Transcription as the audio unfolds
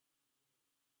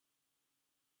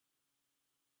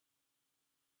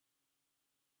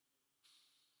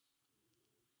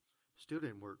Still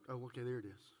didn't work. Oh, okay, there it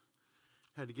is.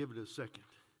 Had to give it a second.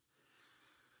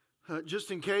 Just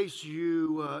in case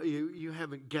you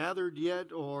haven't gathered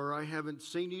yet, or I haven't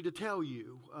seen you to tell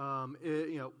you,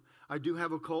 I do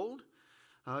have a cold.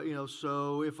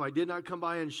 So if I did not come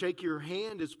by and shake your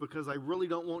hand, it's because I really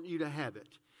don't want you to have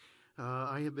it.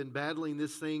 I have been battling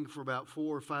this thing for about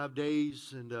 4 or 5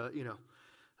 days, and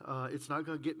it's not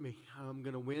going to get me. I'm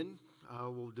going to win. I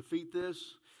will defeat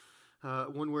this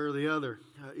one way or the other.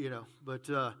 But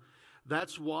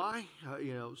that's why.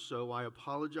 So I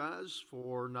apologize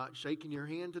for not shaking your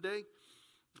hand today.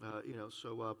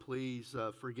 So please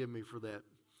forgive me for that.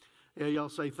 Yeah, y'all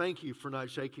say thank you for not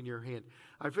shaking your hand.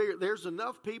 I figured there's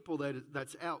enough people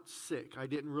that's out sick. I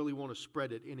didn't really want to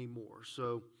spread it anymore.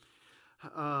 So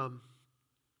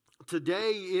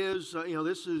today is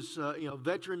this is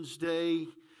Veterans Day.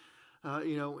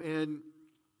 And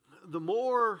the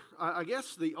more I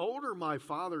guess the older my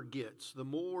father gets, the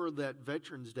more that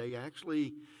Veterans Day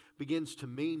actually begins to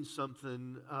mean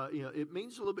something. It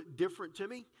means a little bit different to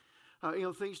me.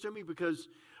 Things to me, because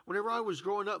whenever I was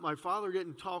growing up, my father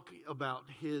didn't talk about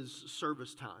his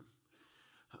service time.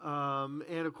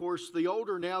 And of course, the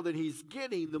older now that he's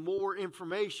getting, the more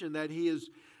information that he is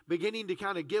beginning to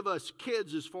kind of give us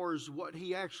kids as far as what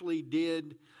he actually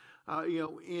did,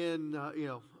 in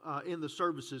the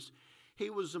services. He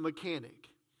was a mechanic.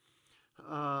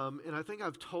 And I think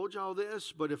I've told y'all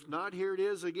this, but if not, here it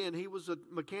is again. He was a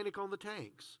mechanic on the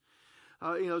tanks.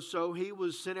 So he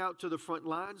was sent out to the front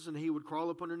lines, and he would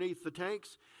crawl up underneath the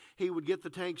tanks. He would get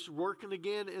the tanks working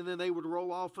again, and then they would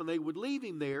roll off, and they would leave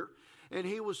him there. And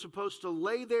he was supposed to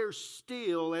lay there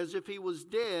still as if he was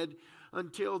dead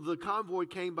until the convoy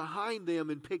came behind them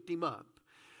and picked him up.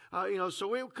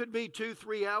 So it could be 2,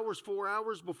 3 hours, 4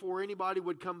 hours before anybody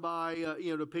would come by,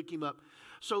 to pick him up.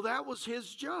 So that was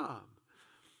his job.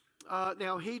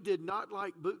 Now, he did not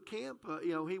like boot camp.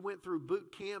 He went through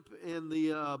boot camp in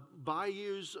the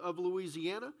bayous of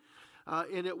Louisiana,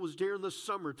 and it was during the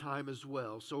summertime as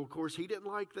well. So, of course, he didn't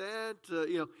like that,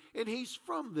 and he's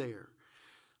from there.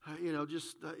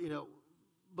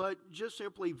 But just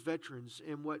simply veterans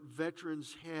and what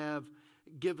veterans have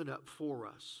given up for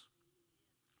us.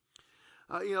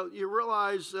 You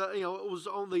realize, it was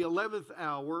on the 11th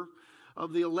hour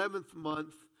of the 11th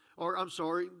month,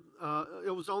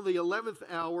 it was on the 11th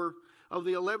hour of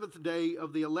the 11th day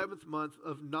of the 11th month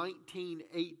of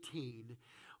 1918,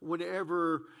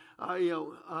 whenever,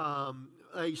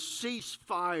 a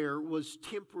ceasefire was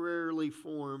temporarily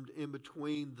formed in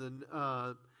between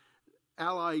the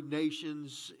Allied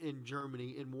nations in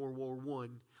Germany in World War I.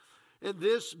 And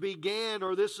this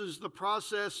is the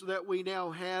process that we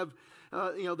now have,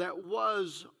 that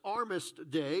was Armistice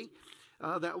Day.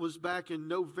 That was back in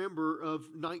November of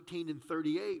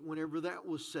 1938, whenever that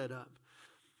was set up.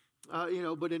 But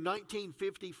in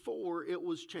 1954, it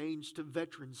was changed to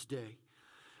Veterans Day.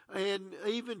 And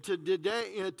even to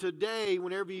today,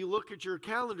 whenever you look at your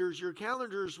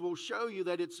calendars will show you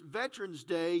that it's Veterans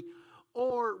Day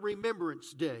or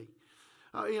Remembrance Day.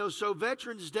 So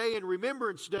Veterans Day and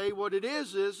Remembrance Day, what it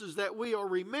is that we are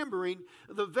remembering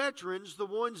the veterans, the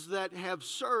ones that have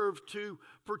served to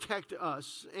protect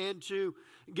us and to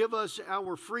give us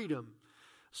our freedom.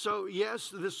 So yes,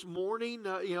 this morning,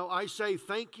 I say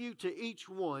thank you to each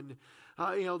one,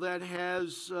 that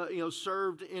has,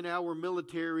 served in our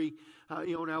military,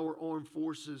 in our armed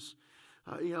forces,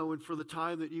 and for the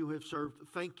time that you have served,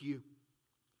 thank you.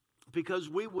 Because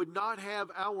we would not have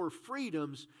our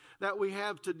freedoms that we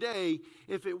have today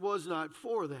if it was not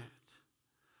for that.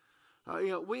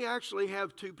 We actually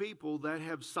have 2 people that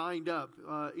have signed up.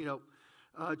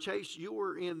 Chase, you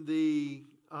were in the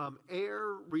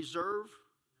Air Reserve.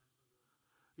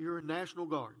 You're in National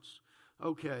Guards.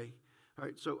 Okay. All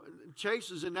right. So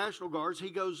Chase is in National Guards.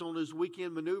 He goes on his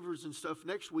weekend maneuvers and stuff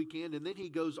next weekend, and then he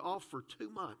goes off for 2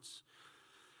 months.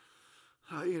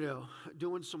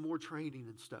 Doing some more training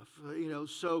and stuff.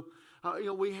 So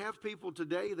we have people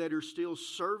today that are still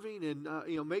serving and,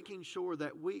 making sure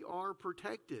that we are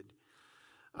protected.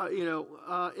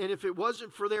 And if it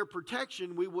wasn't for their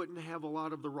protection, we wouldn't have a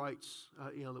lot of the rights,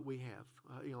 that we have,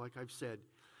 like I've said.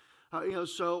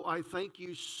 So I thank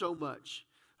you so much,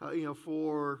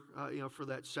 for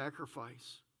that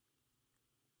sacrifice.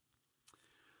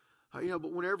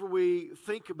 But whenever we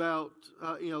think about,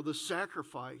 the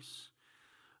sacrifice,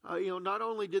 not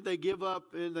only did they give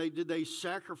up and they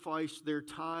sacrifice their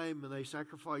time and they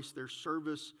sacrifice their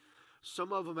service,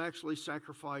 some of them actually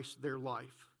sacrificed their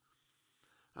life,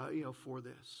 for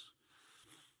this.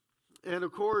 And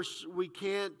of course, we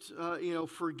can't,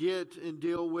 forget and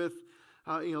deal with,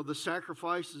 the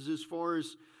sacrifices as far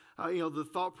as, the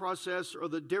thought process or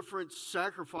the different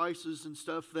sacrifices and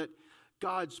stuff that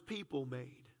God's people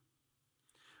made.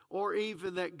 Or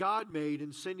even that God made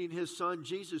in sending His Son,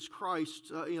 Jesus Christ,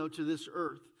 to this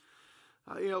earth.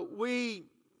 We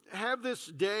have this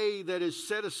day that is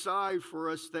set aside for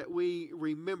us that we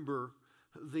remember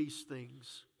these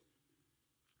things.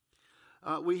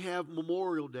 We have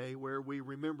Memorial Day where we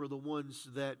remember the ones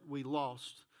that we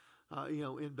lost,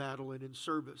 in battle and in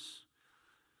service.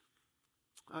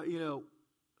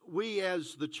 We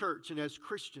as the church and as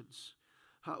Christians,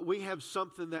 we have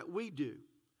something that we do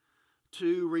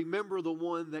to remember the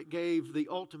one that gave the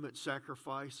ultimate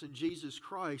sacrifice in Jesus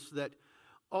Christ, that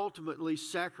ultimately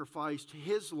sacrificed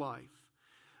His life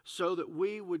so that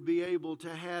we would be able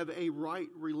to have a right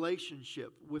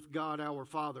relationship with God our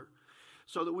Father,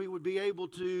 so that we would be able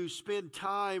to spend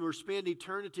time or spend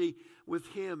eternity with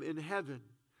Him in heaven.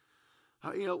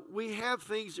 We have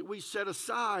things that we set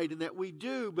aside and that we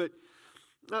do, but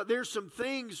there's some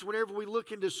things whenever we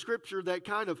look into Scripture that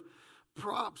kind of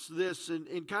props this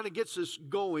and kind of gets us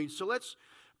going. So let's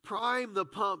prime the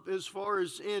pump as far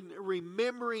as in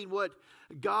remembering what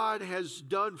God has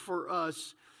done for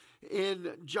us.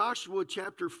 In Joshua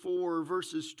chapter 4,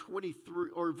 verses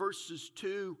 23 or verses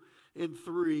 2 and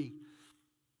 3,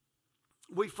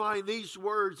 we find these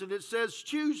words, and it says,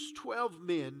 "Choose 12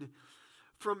 men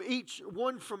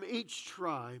one from each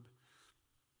tribe.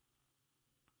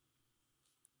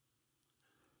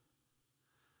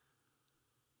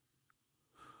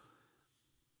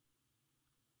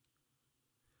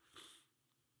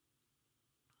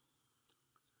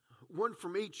 One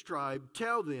from each tribe.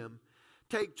 Tell them,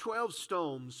 take 12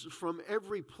 stones from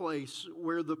every place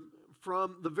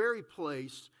from the very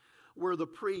place where the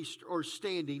priests are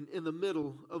standing in the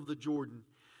middle of the Jordan.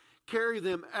 Carry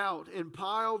them out and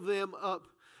pile them up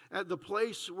at the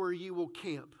place where you will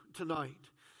camp tonight."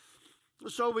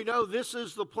 So we know this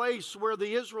is the place where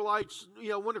the Israelites,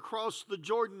 went across the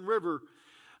Jordan River,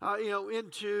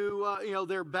 into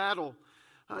their battle.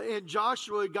 And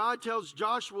Joshua, God tells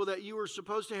Joshua that you are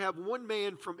supposed to have one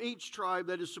man from each tribe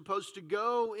that is supposed to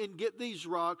go and get these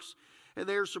rocks, and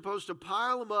they're supposed to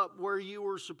pile them up where you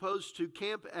were supposed to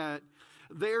camp at.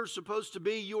 They're supposed to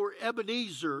be your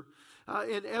Ebenezer,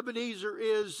 and Ebenezer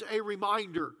is a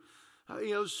reminder.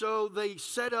 So they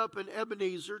set up an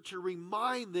Ebenezer to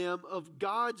remind them of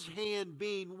God's hand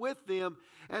being with them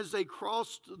as they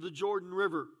crossed the Jordan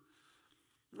River.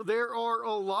 There are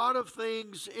a lot of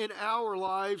things in our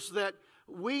lives that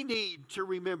we need to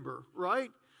remember,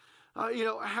 right?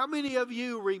 How many of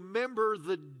you remember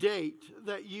the date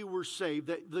that you were saved,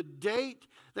 that the date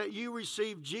that you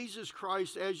received Jesus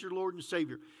Christ as your Lord and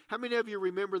Savior? How many of you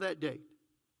remember that date?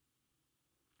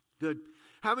 Good.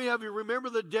 How many of you remember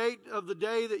the date of the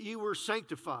day that you were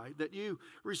sanctified, that you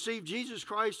received Jesus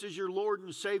Christ as your Lord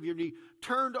and Savior, and you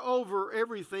turned over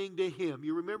everything to Him?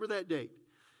 You remember that date?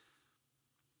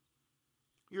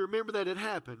 You remember that it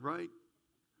happened, right?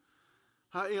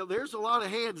 There's a lot of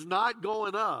hands not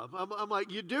going up. I'm like,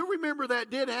 you do remember that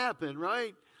did happen,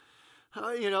 right?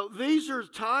 These are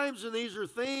times and these are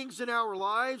things in our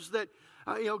lives that,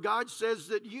 God says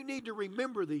that you need to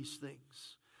remember these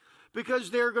things.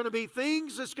 Because there are going to be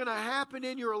things that's going to happen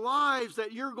in your lives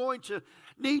that you're going to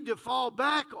need to fall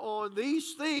back on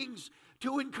these things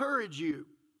to encourage you.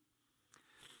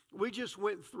 We just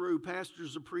went through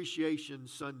Pastor's Appreciation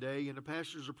Sunday and a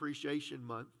Pastor's Appreciation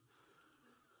Month.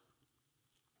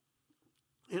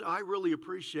 And I really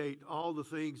appreciate all the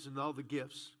things and all the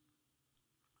gifts.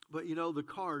 But the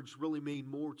cards really mean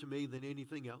more to me than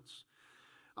anything else.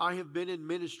 I have been in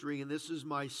ministry, and this is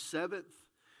my 7th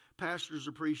Pastor's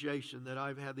Appreciation that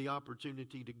I've had the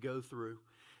opportunity to go through.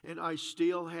 And I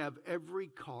still have every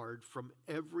card from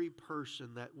every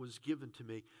person that was given to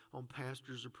me on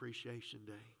Pastor's Appreciation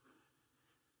Day.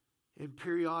 And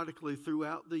periodically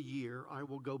throughout the year, I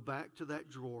will go back to that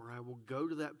drawer. I will go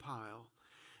to that pile,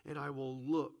 and I will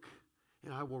look,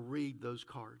 and I will read those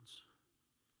cards.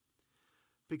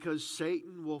 Because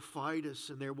Satan will fight us,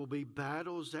 and there will be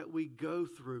battles that we go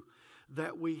through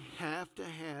that we have to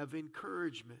have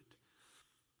encouragement.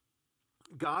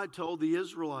 God told the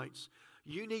Israelites,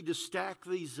 you need to stack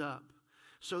these up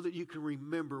so that you can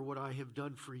remember what I have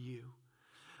done for you.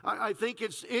 I think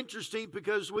it's interesting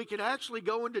because we can actually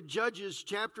go into Judges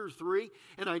chapter 3,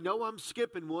 and I know I'm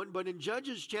skipping one, but in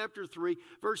Judges chapter 3,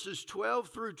 verses 12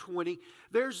 through 20,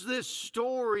 there's this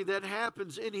story that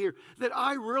happens in here that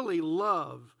I really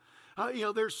love.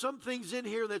 There's some things in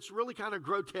here that's really kind of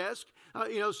grotesque,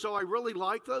 so I really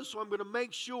like those, so I'm going to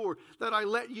make sure that I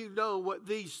let you know what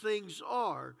these things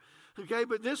are. Okay,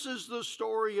 but this is the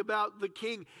story about the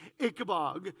king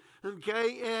Ichabod.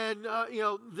 Okay, and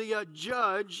the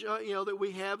judge that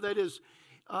we have, that is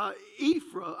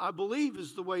Ephra, I believe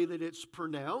is the way that it's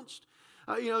pronounced.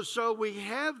 So we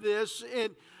have this,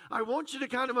 and I want you to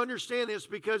kind of understand this,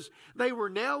 because they were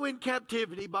now in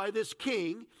captivity by this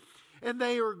king, and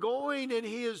they are going, and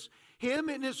him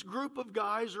and this group of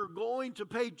guys are going to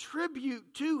pay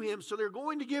tribute to him. So they're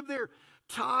going to give their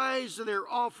tithes and their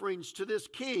offerings to this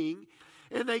king,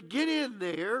 and they get in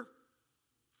there,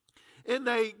 and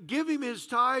they give him his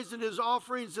tithes and his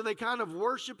offerings, and they kind of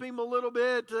worship him a little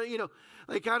bit.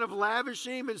 They kind of lavish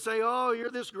him and say, "Oh,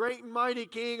 you're this great and mighty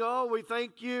king. Oh, we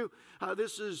thank you."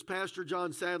 This is Pastor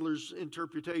John Sadler's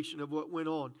interpretation of what went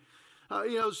on.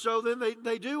 So then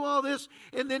they do all this,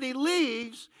 and then he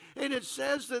leaves, and it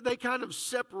says that they kind of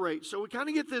separate. So we kind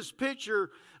of get this picture,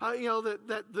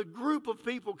 that the group of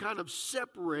people kind of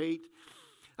separate,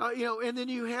 and then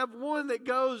you have one that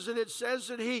goes, and it says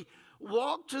that he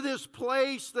walked to this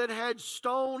place that had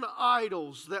stone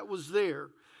idols that was there.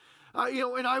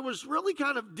 And I was really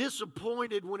kind of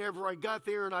disappointed whenever I got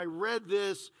there and I read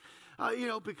this,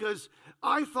 because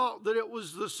I thought that it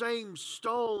was the same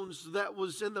stones that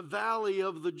was in the valley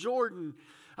of the Jordan,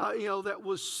 that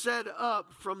was set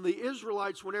up from the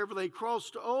Israelites whenever they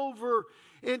crossed over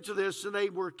into this and they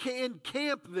were in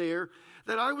camp there,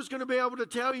 that I was going to be able to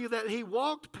tell you that he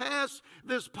walked past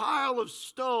this pile of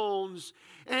stones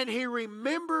and he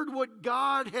remembered what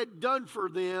God had done for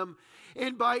them.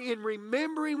 And in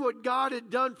remembering what God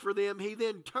had done for them, he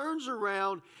then turns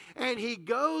around and he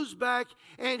goes back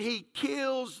and he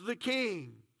kills the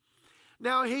king.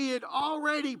 Now, he had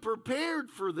already prepared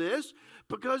for this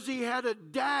because he had a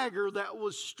dagger that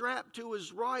was strapped to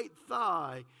his right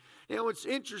thigh. Now, it's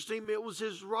interesting, it was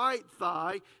his right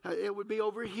thigh. It would be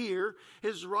over here,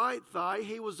 his right thigh.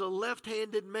 He was a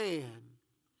left-handed man.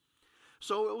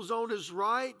 So it was on his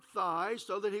right thigh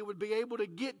so that he would be able to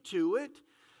get to it.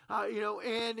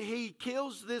 And he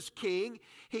kills this king.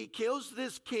 He kills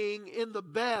this king in the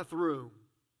bathroom.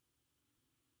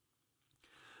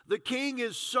 The king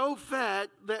is so fat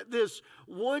that this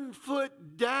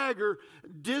 1-foot dagger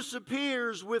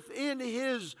disappears within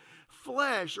his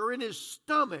flesh or in his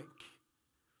stomach.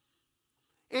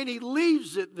 And he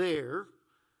leaves it there.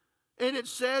 And it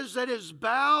says that his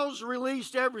bowels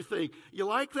released everything. You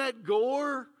like that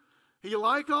gore? You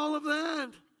like all of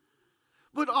that?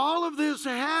 But all of this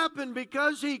happened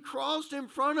because he crossed in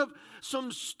front of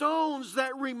some stones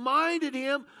that reminded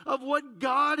him of what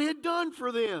God had done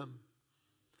for them.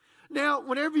 Now,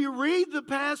 whenever you read the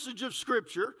passage of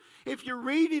Scripture, if you're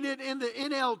reading it in the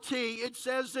NLT, it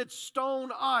says it's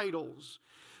stone idols.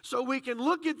 So we can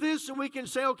look at this and we can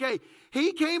say, okay,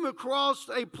 he came across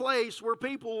a place where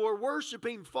people were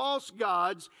worshiping false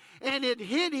gods, and it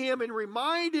hit him and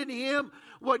reminded him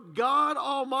what God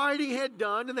Almighty had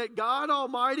done, and that God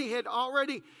Almighty had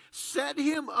already set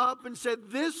him up and said,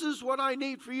 this is what I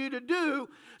need for you to do.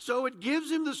 So it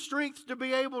gives him the strength to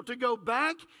be able to go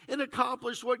back and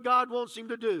accomplish what God wants him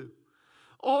to do.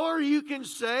 Or you can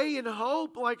say and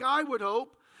hope, like I would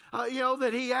hope,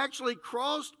 that he actually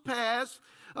crossed past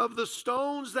of the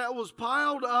stones that was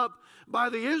piled up by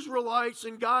the Israelites,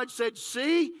 and God said,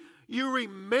 see, you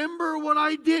remember what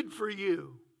I did for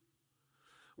you.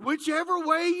 Whichever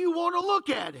way you want to look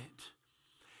at it.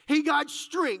 He got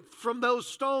strength from those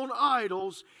stone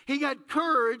idols. He got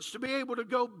courage to be able to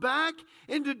go back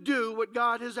and to do what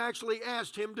God has actually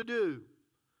asked him to do.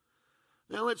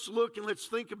 Now let's look and let's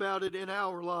think about it in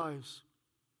our lives.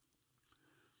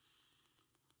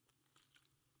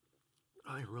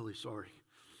 I'm really sorry.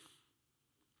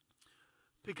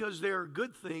 Because there are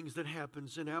good things that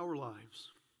happens in our lives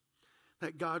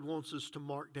that God wants us to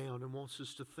mark down and wants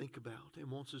us to think about and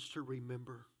wants us to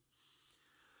remember.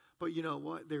 But you know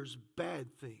what? There's bad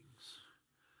things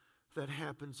that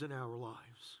happens in our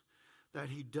lives that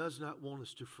he does not want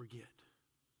us to forget.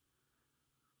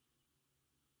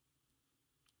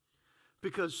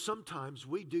 Because sometimes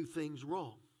we do things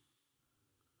wrong.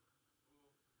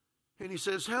 And he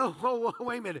says, oh,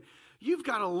 wait a minute. You've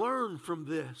got to learn from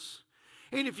this.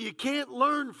 And if you can't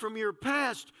learn from your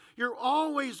past, you're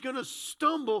always going to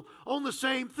stumble on the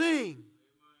same thing.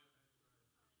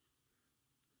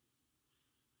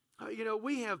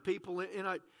 We have people, and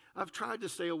I've tried to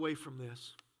stay away from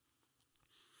this.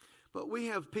 But we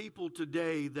have people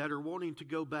today that are wanting to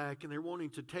go back and they're wanting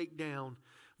to take down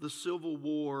the Civil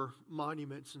War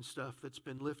monuments and stuff that's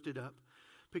been lifted up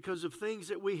because of things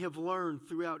that we have learned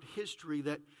throughout history,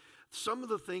 that some of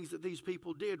the things that these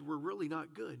people did were really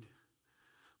not good.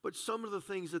 But some of the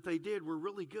things that they did were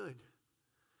really good.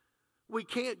 We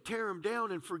can't tear them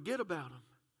down and forget about them.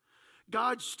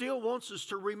 God still wants us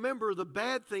to remember the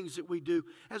bad things that we do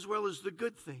as well as the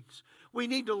good things. We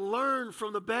need to learn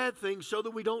from the bad things so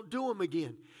that we don't do them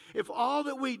again. If all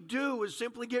that we do is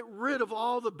simply get rid of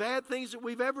all the bad things that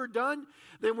we've ever done,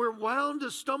 then we're bound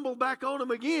to stumble back on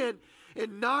them again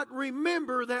and not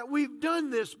remember that we've done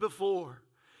this before.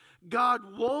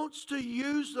 God wants to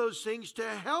use those things to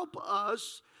help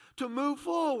us to move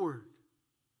forward.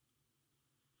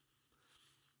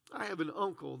 I have an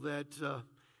uncle that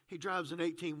he drives an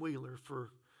 18-wheeler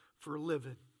for a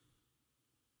living.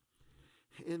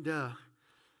 And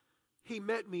he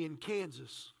met me in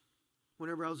Kansas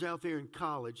whenever I was out there in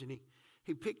college, and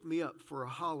he picked me up for a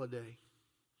holiday.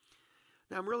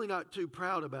 Now, I'm really not too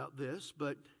proud about this,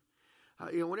 but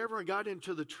whenever I got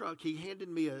into the truck, he handed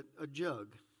me a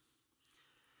jug.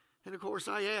 And, of course,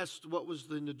 I asked what was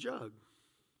in the jug.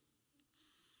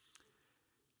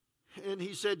 And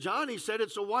he said, John, he said,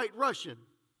 it's a White Russian.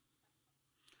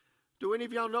 Do any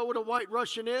of y'all know what a White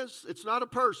Russian is? It's not a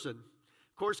person,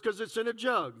 of course, because it's in a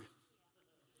jug.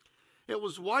 It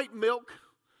was white milk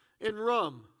and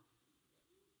rum.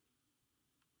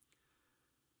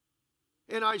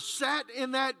 And I sat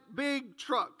in that big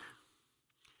truck,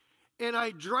 and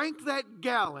I drank that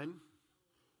gallon,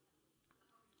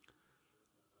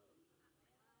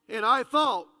 and I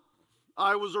thought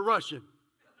I was a Russian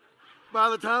by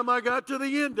the time I got to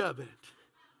the end of it.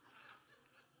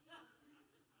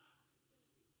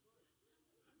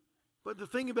 But the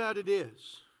thing about it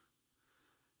is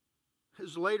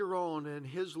later on in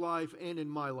his life and in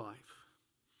my life,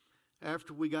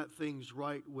 after we got things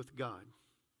right with God,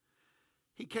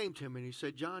 he came to me and he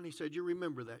said, John, he said, you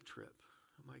remember that trip?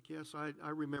 I'm like, yes, I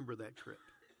remember that trip.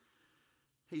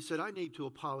 He said, I need to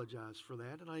apologize for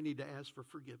that, and I need to ask for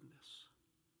forgiveness.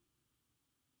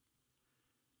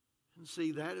 And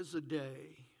see, that is a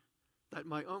day that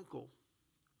my uncle,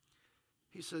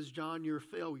 he says, John, your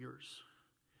failures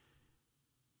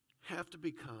have to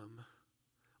become,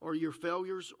 or your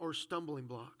failures or stumbling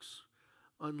blocks,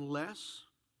 unless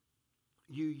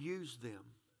you use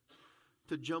them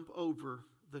to jump over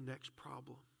the next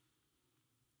problem.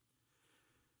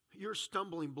 Your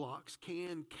stumbling blocks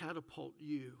can catapult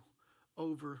you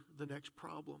over the next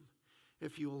problem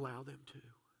if you allow them to.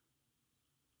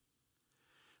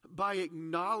 By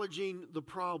acknowledging the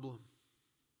problem,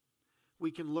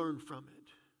 we can learn from it.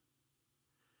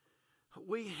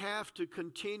 We have to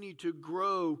continue to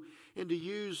grow and to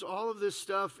use all of this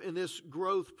stuff in this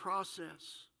growth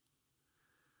process.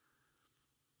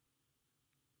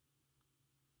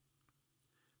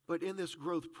 But in this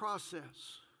growth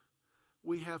process,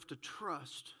 we have to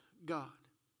trust God.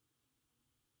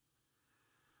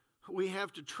 We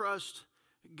have to trust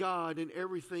God in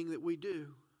everything that we do.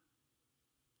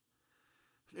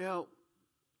 Now,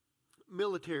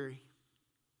 military.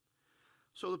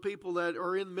 So the people that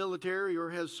are in military or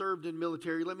has served in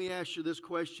military, let me ask you this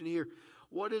question here.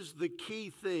 What is the key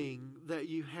thing that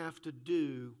you have to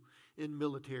do in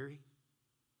military?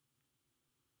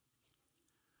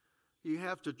 You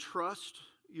have to trust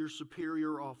your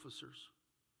superior officers.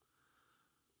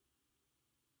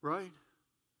 Right?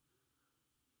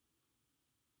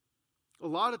 A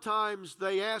lot of times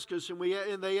they ask us,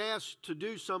 and they ask to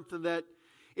do something that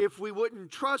if we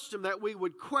wouldn't trust them, that we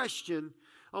would question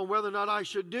on whether or not I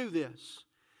should do this.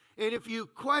 And if you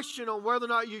question on whether or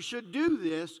not you should do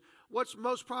this, what's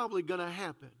most probably going to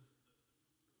happen?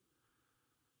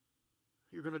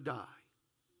 You're going to die.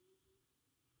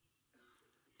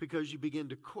 Because you begin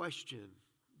to question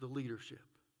the leadership.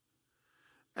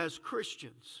 As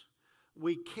Christians,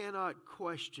 we cannot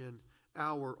question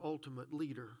our ultimate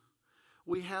leader.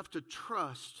 We have to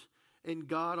trust in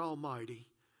God Almighty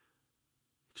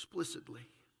explicitly.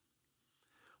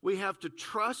 We have to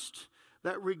trust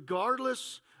that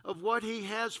regardless of what He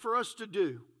has for us to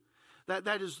do,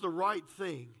 that is the right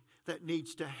thing that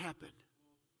needs to happen.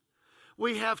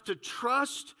 We have to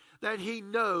trust that He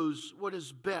knows what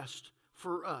is best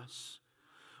for us.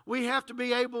 We have to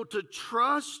be able to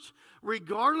trust,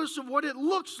 regardless of what it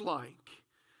looks like,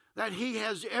 that He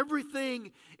has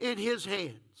everything in His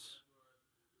hands.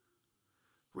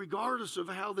 Regardless of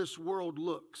how this world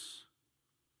looks.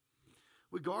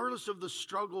 Regardless of the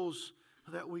struggles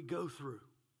that we go through.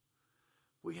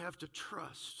 We have to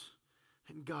trust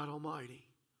in God Almighty.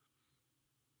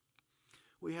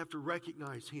 We have to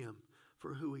recognize Him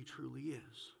for who He truly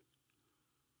is.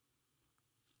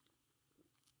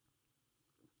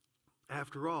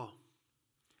 After all,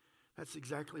 that's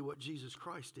exactly what Jesus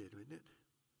Christ did, isn't it?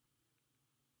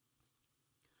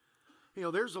 You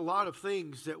know, there's a lot of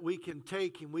things that we can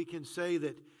take and we can say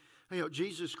that,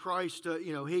 Jesus Christ,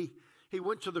 He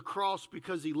went to the cross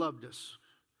because He loved us.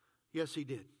 Yes, He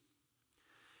did.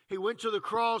 He went to the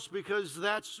cross because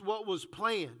that's what was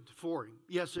planned for him.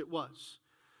 Yes, it was.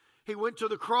 He went to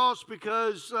the cross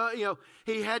because,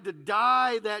 he had to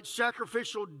die that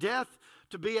sacrificial death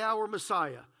to be our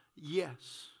Messiah.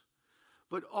 Yes.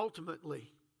 But ultimately,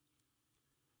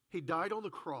 he died on the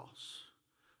cross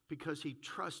because he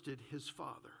trusted his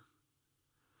Father.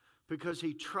 Because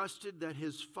he trusted that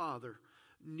his Father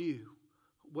knew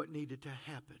what needed to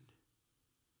happen.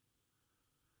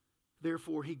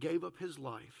 Therefore, he gave up his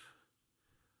life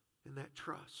in that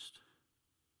trust.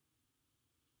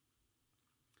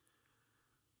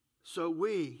 So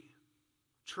we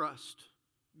trust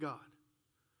God.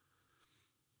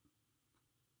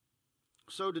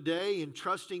 So today, in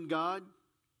trusting God,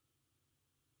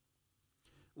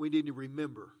 we need to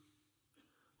remember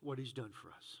what He's done for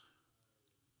us.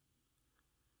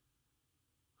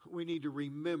 We need to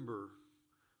remember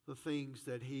the things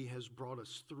that He has brought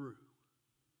us through.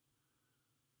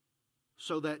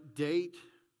 So that date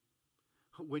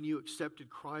when you accepted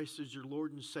Christ as your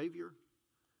Lord and Savior,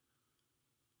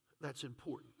 that's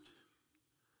important.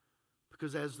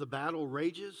 Because as the battle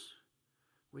rages,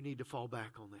 we need to fall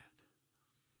back on that.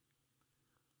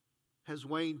 As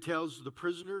Wayne tells the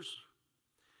prisoners,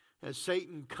 as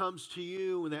Satan comes to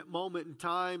you in that moment in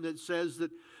time that says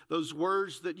that those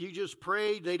words that you just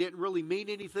prayed, they didn't really mean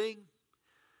anything,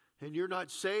 and you're not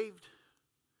saved,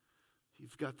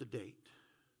 you've got the date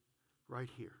right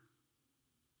here.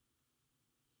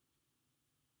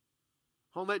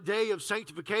 On that day of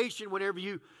sanctification, whenever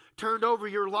you turned over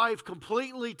your life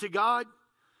completely to God,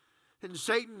 and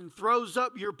Satan throws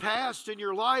up your past and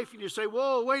your life, and you say,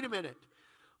 whoa, wait a minute.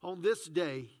 On this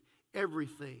day,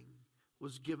 everything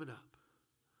was given up.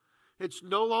 It's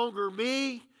no longer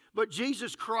me, but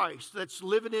Jesus Christ that's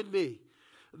living in me.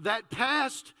 That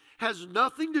past has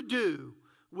nothing to do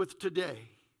with today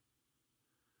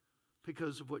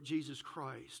because of what Jesus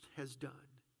Christ has done.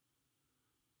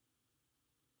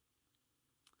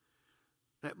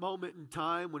 That moment in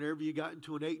time whenever you got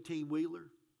into an 18-wheeler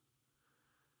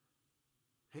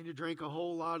and you drank a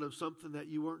whole lot of something that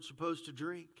you weren't supposed to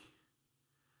drink,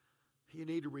 you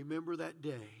need to remember that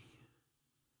day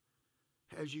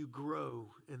as you grow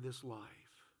in this life.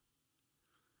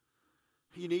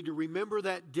 You need to remember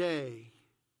that day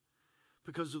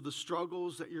because of the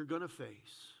struggles that you're going to face.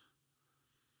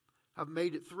 I've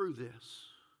made it through this.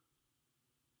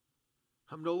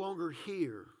 I'm no longer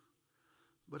here,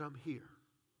 but I'm here.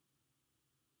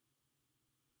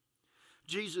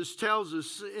 Jesus tells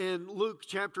us in Luke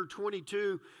chapter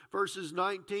 22, verses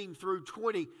 19 through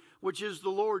 20, which is the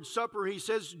Lord's Supper. He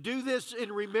says, do this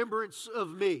in remembrance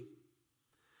of me.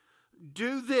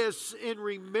 Do this in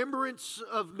remembrance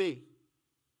of me.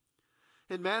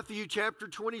 In Matthew chapter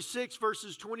 26,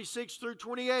 verses 26 through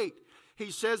 28,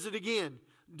 he says it again.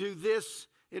 Do this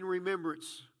in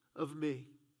remembrance of me.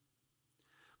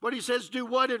 But he says, do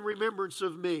what in remembrance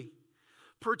of me?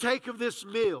 Partake of this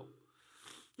meal.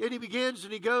 And he begins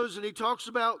and he goes and he talks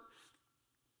about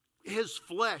his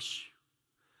flesh.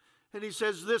 And he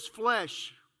says, this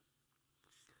flesh,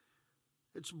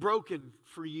 it's broken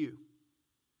for you.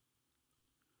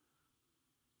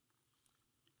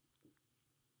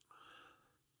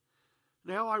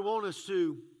 Now I want us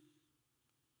to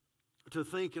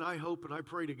think, and I hope and I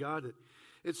pray to God that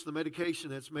it's the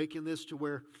medication that's making this to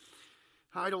where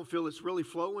I don't feel it's really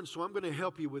flowing, so I'm going to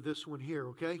help you with this one here,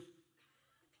 okay?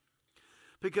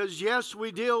 Because yes,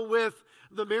 we deal with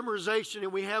the memorization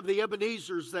and we have the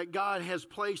Ebenezers that God has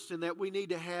placed and that we need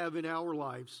to have in our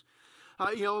lives.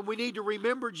 And we need to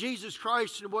remember Jesus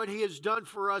Christ and what He has done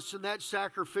for us in that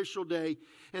sacrificial day,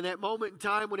 in that moment in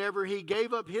time whenever He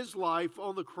gave up His life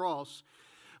on the cross.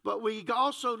 But we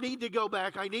also need to go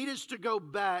back. I need us to go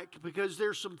back because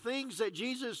there's some things that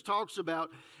Jesus talks about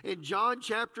in John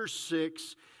chapter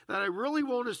 6 that I really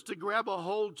want us to grab a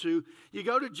hold to. You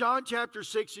go to John chapter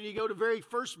 6 and you go to the very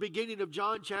first beginning of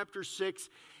John chapter 6,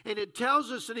 and it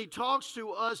tells us and He talks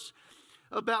to us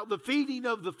about the feeding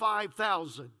of the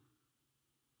 5,000.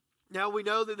 Now we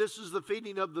know that this is the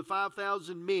feeding of the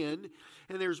 5,000 men,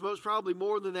 and there's most probably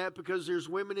more than that because there's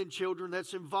women and children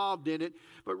that's involved in it.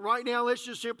 But right now let's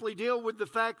just simply deal with the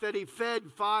fact that He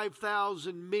fed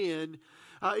 5,000 men.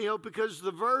 Because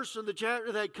the verse in the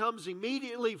chapter that comes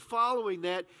immediately following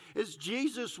that is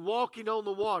Jesus walking on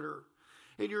the water.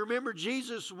 And you remember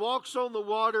Jesus walks on the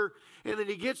water and then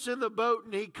He gets in the boat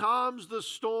and He calms the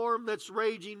storm that's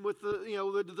raging with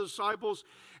the disciples.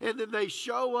 And then they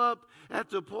show up at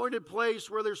the appointed place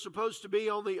where they're supposed to be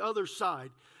on the other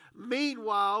side.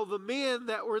 Meanwhile, the men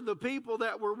that were the people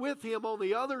that were with him on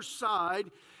the other side,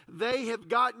 they have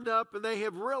gotten up and they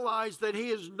have realized that he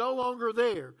is no longer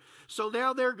there. So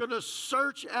now they're going to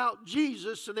search out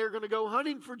Jesus, and they're going to go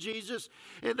hunting for Jesus,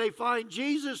 and they find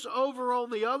Jesus over on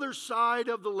the other side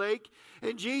of the lake,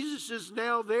 and Jesus is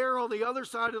now there on the other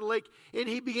side of the lake, and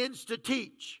he begins to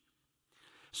teach.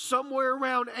 Somewhere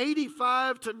around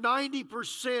 85 to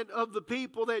 90% of the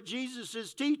people that Jesus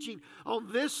is teaching on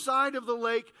this side of the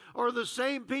lake are the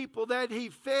same people that he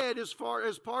fed as far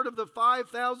as part of the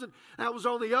 5,000 that was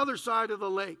on the other side of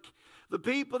the lake. The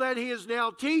people that he is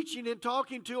now teaching and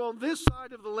talking to on this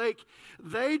side of the lake,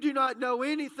 they do not know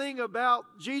anything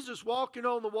about Jesus walking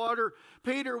on the water,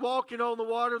 Peter walking on the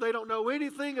water. They don't know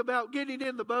anything about getting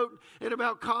in the boat and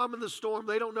about calming the storm.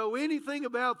 They don't know anything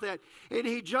about that. And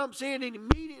he jumps in and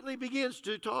immediately begins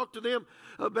to talk to them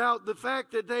about the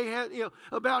fact that they had,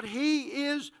 about he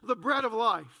is the bread of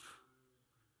life.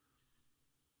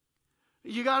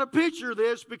 You got to picture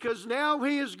this, because now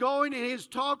he is going and he has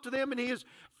talked to them and he has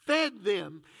fed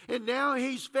them. And now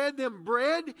he's fed them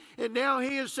bread, and now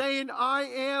he is saying, I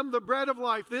am the bread of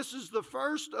life. This is the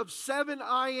first of 7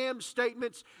 I am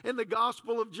statements in the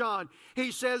Gospel of John.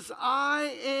 He says,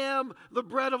 I am the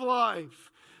bread of life.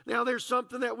 Now there's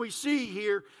something that we see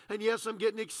here, and yes, I'm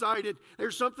getting excited.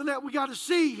 There's something that we got to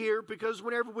see here, because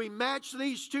whenever we match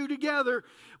these two together,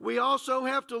 we also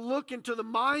have to look into the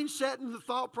mindset and the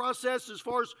thought process as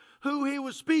far as who he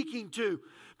was speaking to.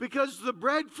 Because the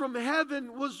bread from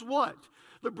heaven was what?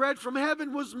 The bread from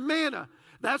heaven was manna.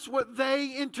 That's what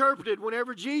they interpreted.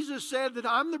 Whenever Jesus said that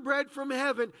I'm the bread from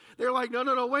heaven, they're like,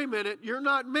 no, wait a minute. You're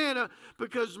not manna,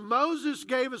 because Moses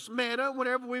gave us manna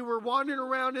whenever we were wandering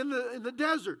around in the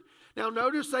desert. Now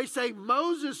notice they say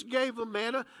Moses gave them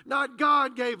manna, not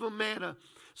God gave them manna.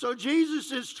 So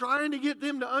Jesus is trying to get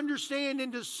them to understand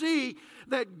and to see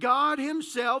that God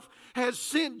himself has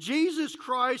sent Jesus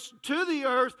Christ to the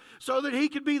earth so that he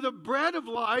could be the bread of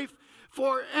life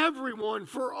for everyone,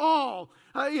 for all.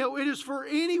 It is for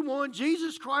anyone.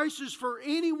 Jesus Christ is for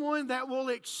anyone that will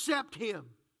accept him.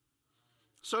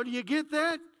 So do you get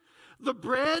that? The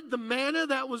bread, the manna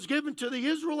that was given to the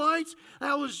Israelites,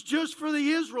 that was just for the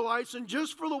Israelites and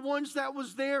just for the ones that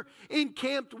was there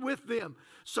encamped with them.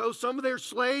 So some of their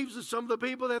slaves and some of the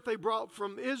people that they brought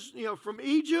from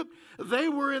Egypt, they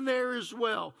were in there as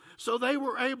well. So they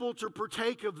were able to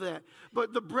partake of that.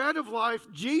 But the bread of life,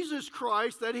 Jesus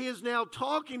Christ, that he is now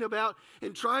talking about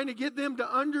and trying to get them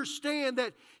to understand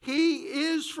that he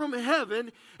is from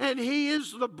heaven and he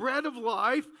is the bread of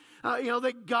life,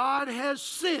 that God has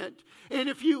sent. And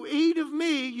if you eat of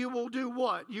me, you will do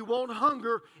what? You won't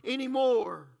hunger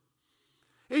anymore.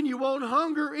 And you won't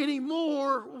hunger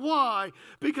anymore. Why?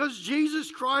 Because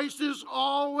Jesus Christ is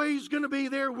always going to be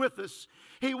there with us.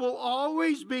 He will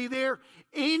always be there.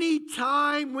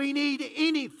 Anytime we need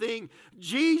anything,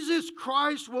 Jesus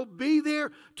Christ will be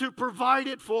there to provide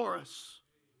it for us.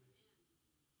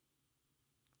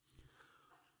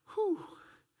 Whew.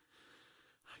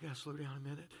 I got to slow down a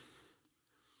minute.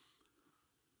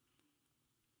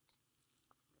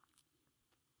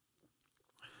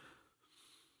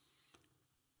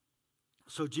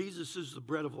 So Jesus is the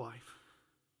bread of life.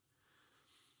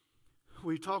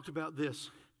 We talked about this.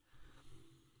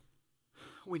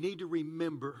 We need to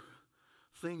remember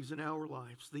things in our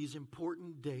lives, these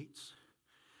important dates.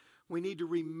 We need to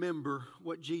remember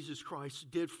what Jesus Christ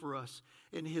did for us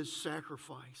in his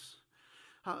sacrifice.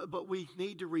 But we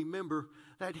need to remember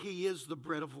that he is the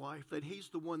bread of life, that he's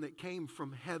the one that came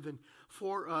from heaven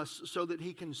for us so that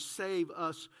he can save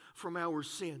us from our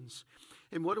sins.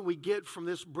 And what do we get from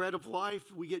this bread of life?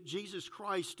 We get Jesus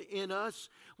Christ in us.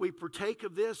 We partake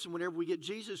of this, and whenever we get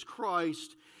Jesus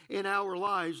Christ in our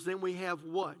lives, then we have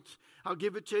what? I'll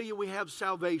give it to you. We have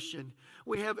salvation.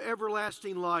 We have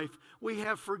everlasting life. We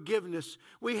have forgiveness.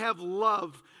 We have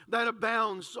love that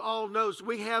abounds all knows.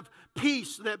 We have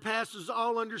peace that passes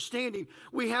all understanding.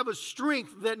 We have a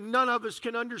strength that none of us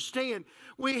can understand.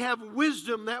 We have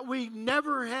wisdom that we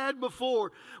never had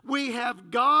before. We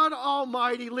have God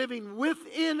Almighty living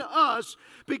within us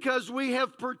because we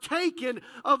have partaken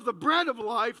of the bread of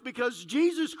life, because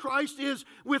Jesus Christ is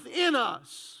within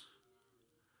us.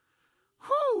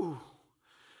 Whew!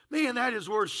 Man, that is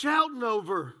worth shouting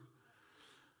over.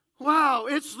 Wow,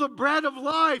 it's the bread of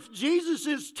life. Jesus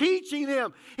is teaching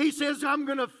them. He says, I'm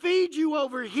going to feed you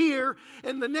over here,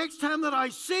 and the next time that I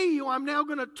see you, I'm now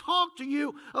going to talk to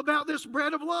you about this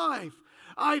bread of life.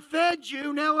 I fed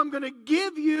you, now I'm going to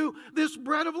give you this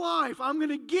bread of life. I'm going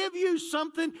to give you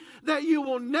something that you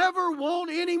will never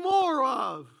want any more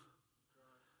of.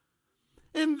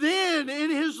 And then in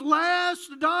his last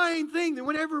dying thing,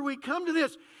 whenever we come to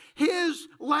this, his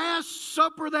last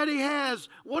supper that he has,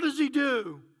 what does he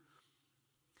do?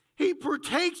 He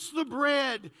partakes the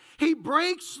bread. He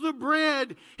breaks the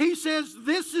bread. He says,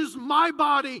 this is my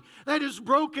body that is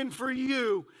broken for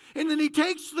you. And then he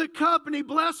takes the cup and he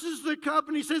blesses the cup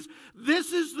and he says,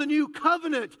 this is the new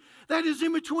covenant that is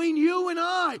in between you and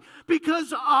I,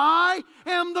 because I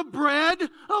am the bread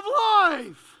of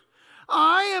life.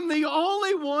 I am the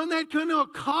only one that can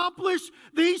accomplish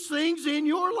these things in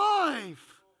your life.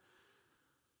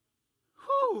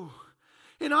 Whew.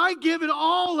 And I give it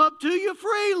all up to you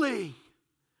freely.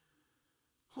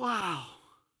 Wow.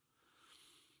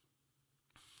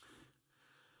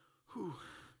 Whew.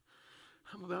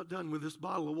 I'm about done with this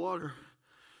bottle of water.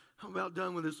 I'm about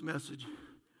done with this message.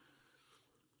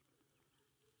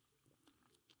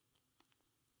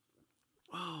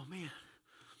 Oh, man.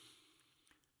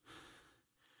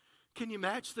 Can you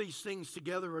match these things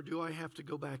together, or do I have to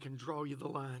go back and draw you the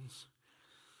lines?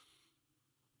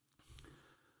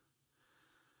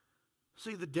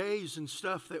 See, the days and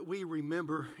stuff that we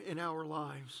remember in our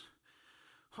lives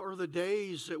are the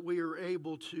days that we are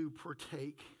able to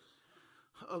partake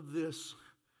of this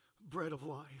bread of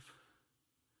life.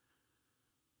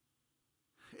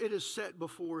 It is set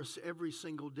before us every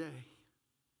single day.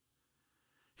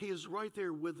 He is right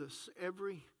there with us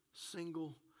every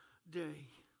single day.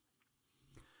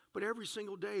 But every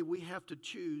single day we have to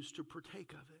choose to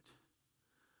partake of it.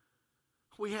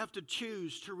 We have to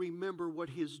choose to remember what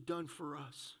He has done for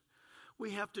us.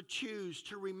 We have to choose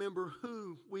to remember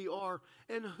who we are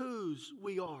and whose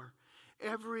we are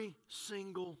every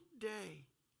single day.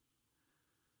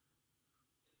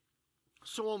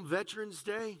 So on Veterans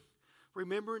Day,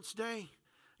 Remembrance Day,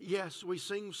 yes, we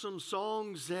sing some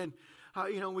songs and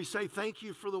we say thank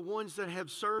you for the ones that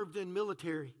have served in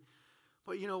military.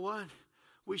 But you know what?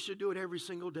 We should do it every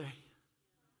single day.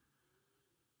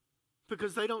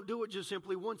 Because they don't do it just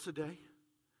simply once a day.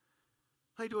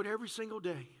 They do it every single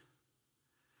day.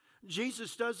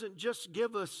 Jesus doesn't just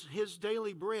give us His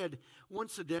daily bread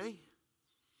once a day.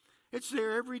 It's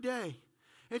there every day.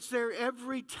 It's there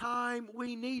every time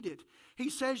we need it. He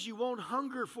says you won't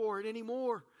hunger for it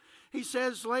anymore. He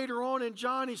says later on in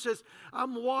John, He says,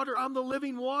 I'm water, I'm the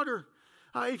living water.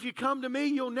 If you come to me,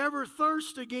 you'll never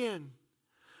thirst again.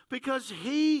 Because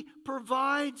He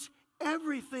provides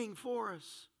everything for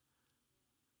us.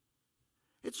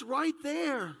 It's right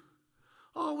there.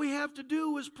 All we have to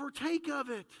do is partake of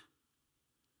it.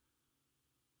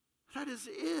 That is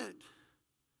it.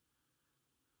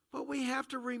 But we have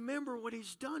to remember what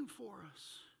He's done for us.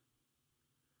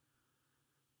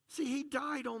 See, He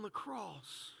died on the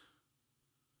cross.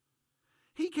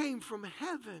 He came from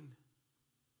heaven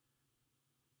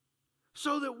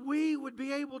so that we would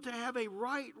be able to have a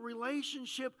right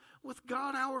relationship with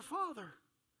God our Father.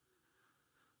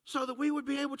 So that we would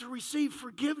be able to receive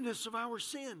forgiveness of our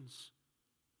sins.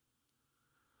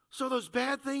 So those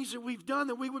bad things that we've done,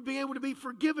 that we would be able to be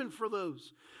forgiven for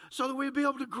those. So that we'd be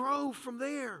able to grow from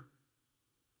there.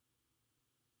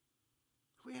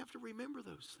 We have to remember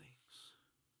those things.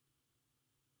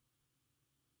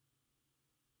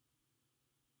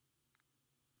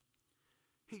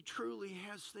 He truly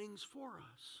has things for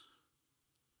us.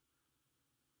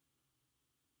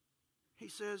 He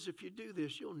says, if you do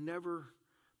this, you'll never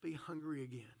be hungry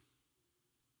again.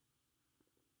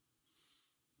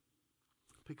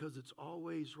 Because it's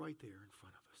always right there in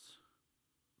front of us.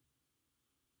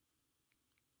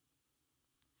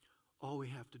 All we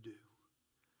have to do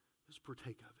is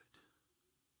partake of it.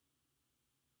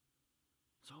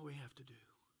 That's all we have to do.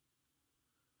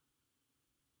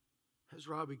 As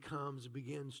Robbie comes and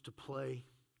begins to play,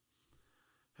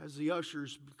 as the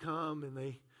ushers come and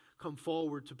they come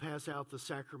forward to pass out the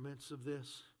sacraments of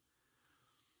this,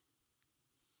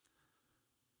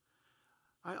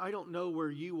 I don't know where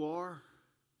you are.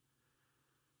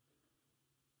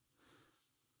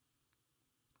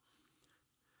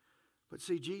 But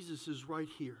see, Jesus is right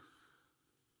here.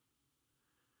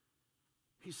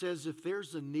 He says, if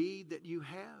there's a need that you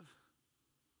have,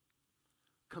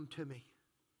 come to me,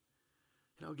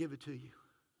 and I'll give it to you.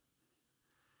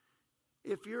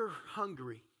 If you're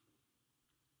hungry,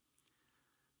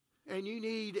 and you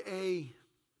need a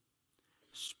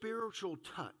spiritual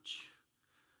touch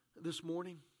this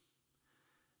morning,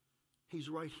 He's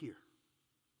right here.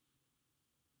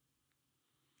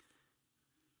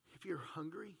 If you're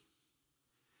hungry,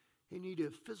 you need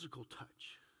a physical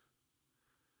touch,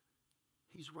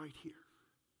 He's right here.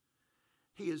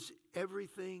 He is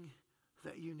everything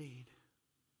that you need.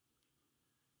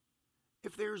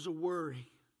 If there's a worry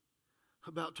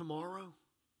about tomorrow,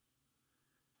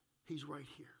 He's right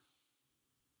here.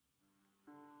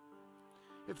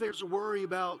 If there's a worry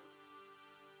about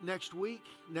next week,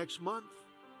 next month,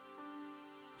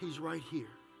 He's right here.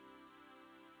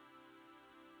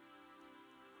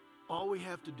 All we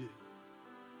have to do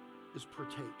is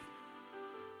partake.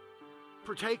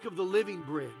 Partake of the living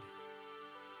bread.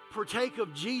 Partake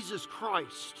of Jesus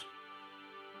Christ,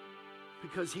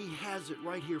 because He has it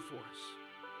right here for us.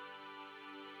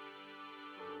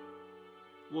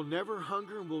 We'll never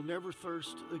hunger and we'll never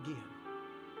thirst again.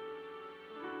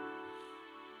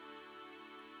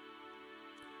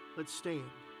 Let's stand.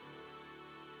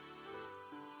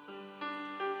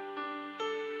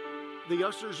 The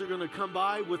ushers are going to come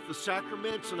by with the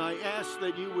sacraments, and I ask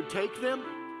that you would take them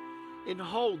and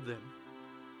hold them.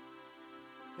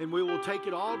 And we will take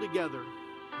it all together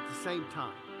at the same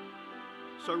time.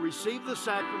 So receive the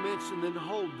sacraments and then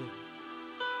hold them.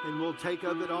 And we'll take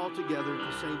of it all together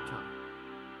at the same time.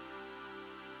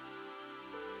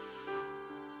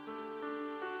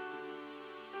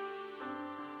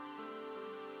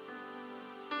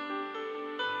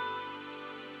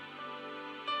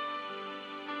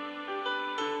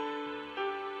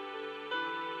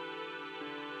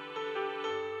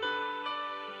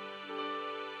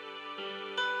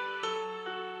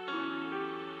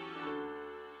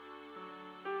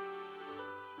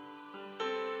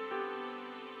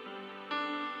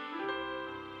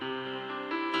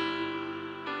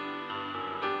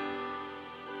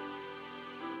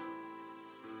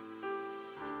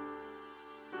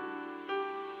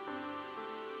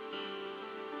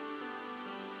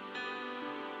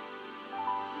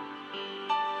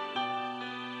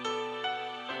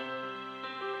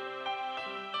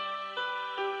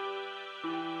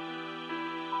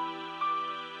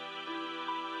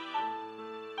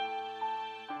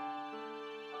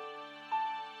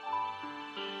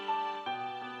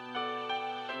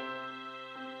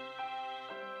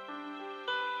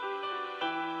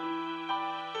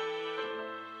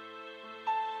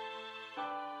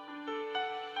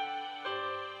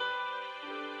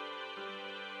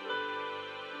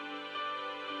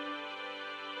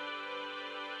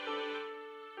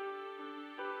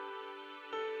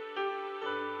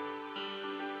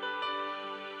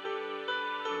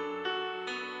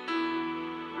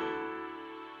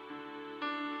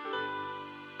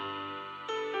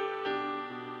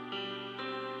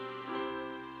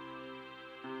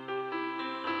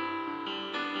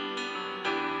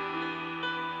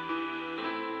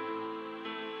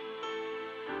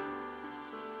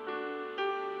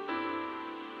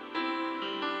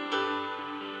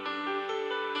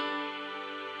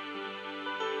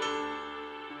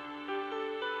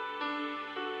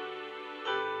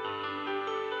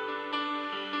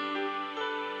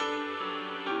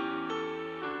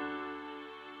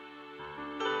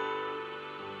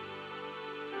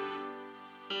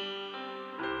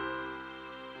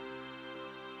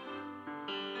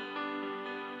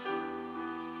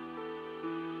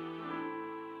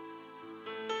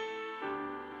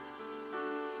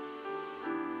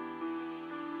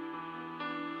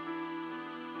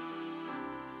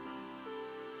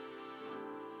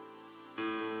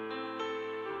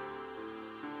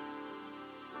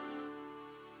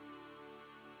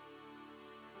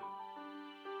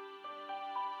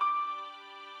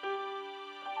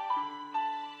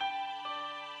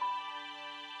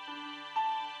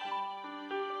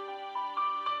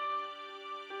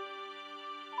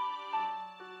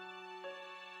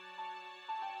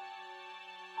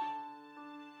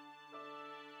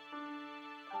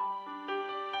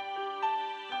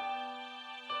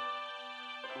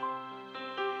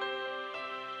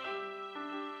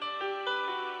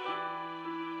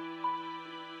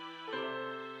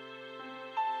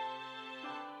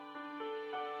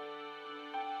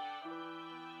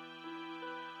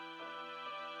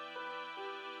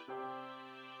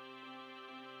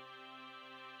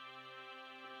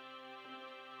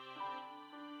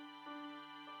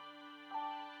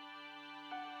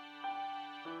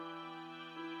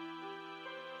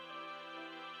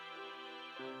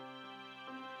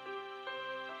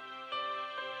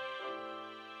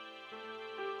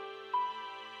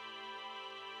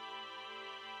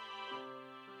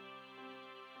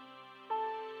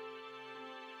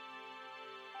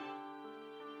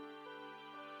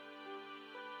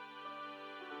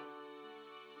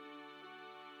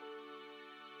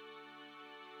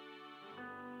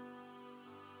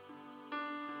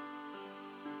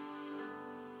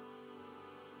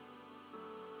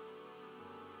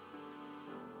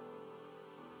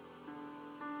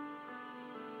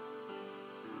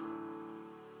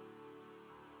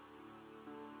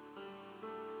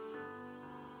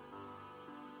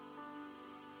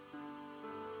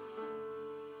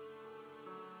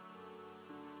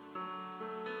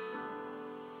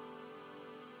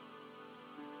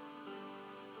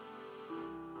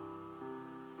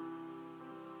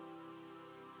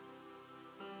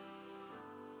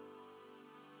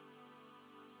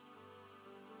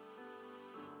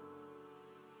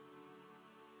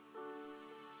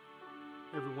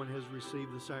 Everyone has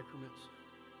received the sacraments.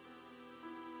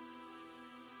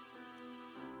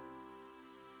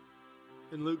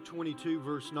 In Luke 22,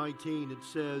 verse 19, it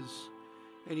says,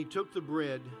 "And he took the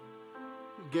bread,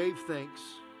 gave thanks,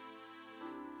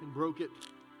 and broke it."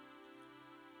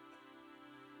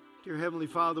 Dear Heavenly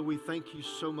Father, we thank you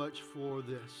so much for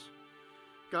this.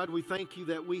 God, we thank you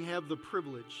that we have the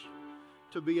privilege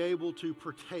to be able to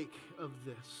partake of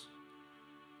this.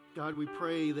 God, we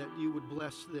pray that you would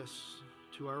bless this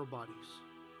to our bodies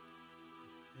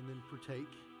and then partake.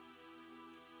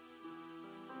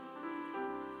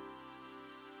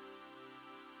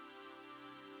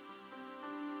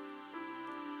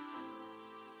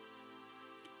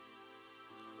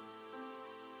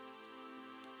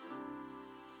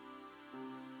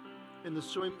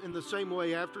 In the same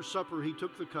way, after supper, he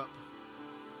took the cup,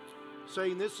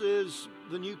 saying, "This is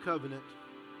the new covenant.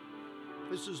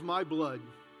 This is my blood,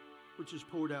 which is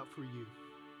poured out for you."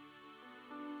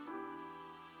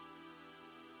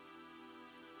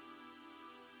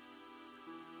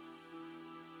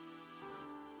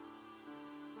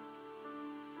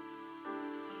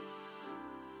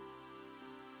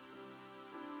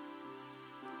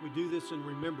 We do this in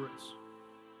remembrance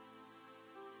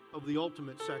of the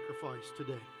ultimate sacrifice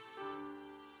today.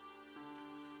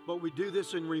 But we do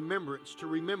this in remembrance to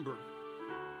remember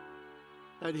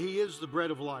that He is the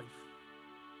bread of life.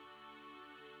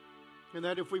 And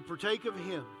that if we partake of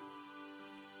Him,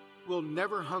 we'll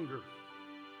never hunger.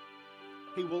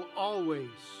 He will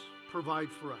always provide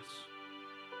for us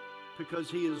because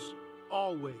He is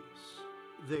always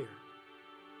there.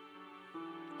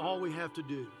 All we have to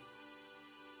do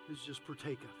is just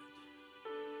partake of it.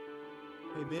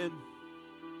 Amen.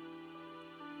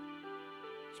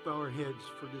 Let's bow our heads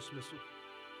for dismissal.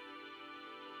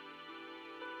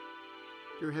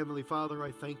 Dear Heavenly Father,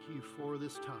 I thank you for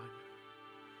this time.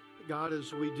 God,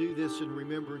 as we do this in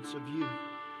remembrance of you,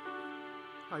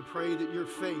 I pray that your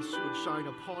face would shine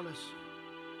upon us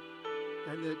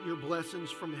and that your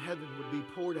blessings from heaven would be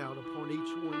poured out upon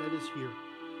each one that is here.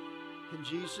 In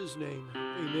Jesus' name,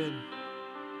 amen.